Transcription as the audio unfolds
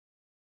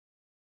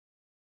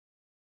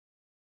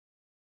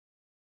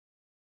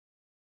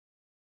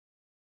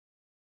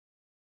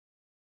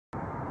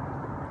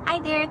Hi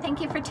there, thank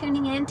you for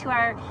tuning in to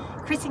our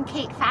Chris and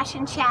Kate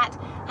fashion chat.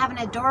 I have an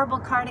adorable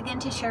cardigan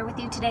to share with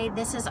you today.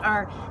 This is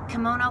our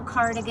kimono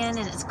cardigan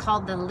and it's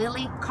called the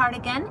Lily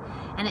cardigan,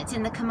 and it's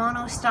in the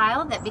kimono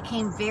style that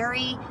became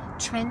very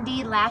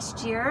trendy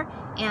last year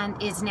and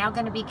is now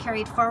going to be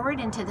carried forward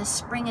into the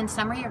spring and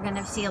summer. You're going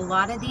to see a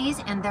lot of these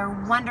and they're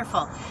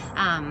wonderful.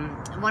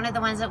 One of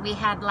the ones that we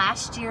had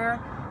last year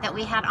that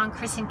we had on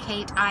Chris and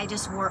Kate, I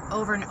just wore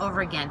over and over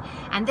again.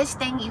 And this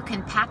thing, you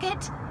can pack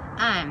it.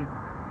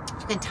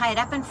 You can tie it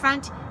up in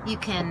front, you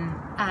can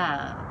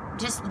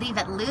just leave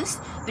it loose,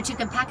 but you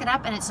can pack it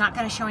up and it's not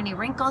going to show any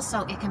wrinkles,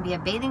 so it can be a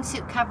bathing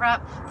suit cover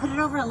up. Put it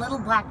over a little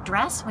black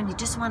dress when you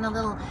just want a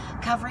little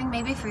covering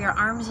maybe for your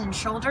arms and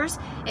shoulders.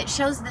 It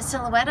shows the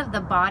silhouette of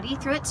the body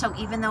through it, so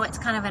even though it's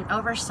kind of an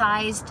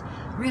oversized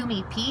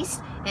roomy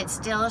piece, it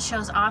still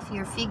shows off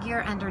your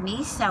figure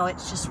underneath, so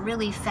it's just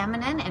really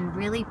feminine and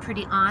really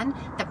pretty on.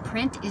 The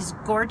print is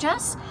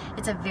gorgeous.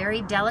 It's a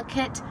very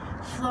delicate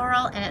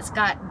floral and it's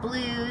got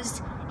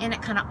blues in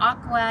it, kind of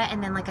aqua,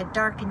 and then like a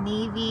dark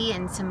navy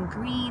and some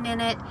green in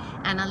it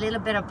and a little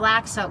bit of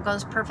black, so it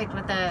goes perfect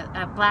with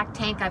a black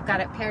tank. I've got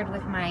it paired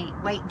with my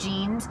white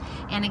jeans,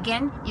 and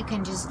again, you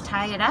can just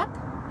tie it up.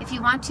 If you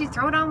want to,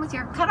 throw it on with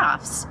your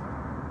cutoffs.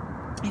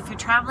 If you're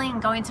traveling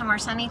and going somewhere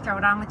sunny, throw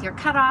it on with your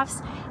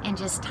cutoffs and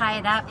just tie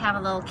it up, have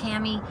a little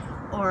cami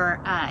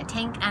or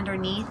tank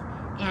underneath,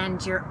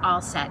 and you're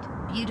all set.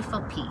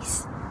 Beautiful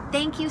piece.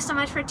 Thank you so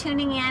much for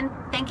tuning in.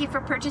 Thank you for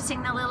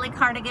purchasing the Lily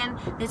cardigan.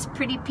 This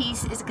pretty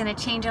piece is going to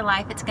change your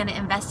life. It's going to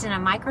invest in a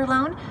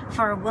microloan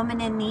for a woman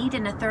in need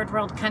in a third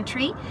world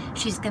country.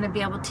 She's going to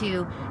be able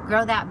to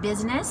grow that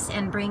business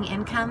and bring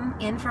income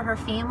in for her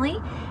family,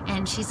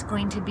 and she's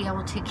going to be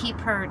able to keep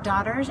her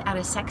daughters out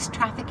of sex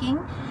trafficking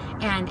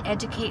and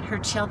educate her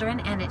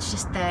children, and it's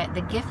just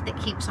the gift that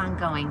keeps on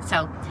going.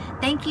 So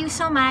thank you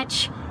so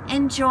much.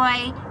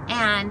 Enjoy,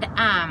 and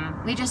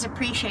we just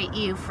appreciate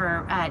you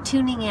for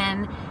tuning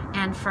in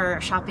and for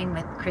shopping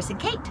with Chris and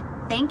Kate.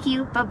 Thank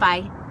you.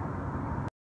 Bye-bye.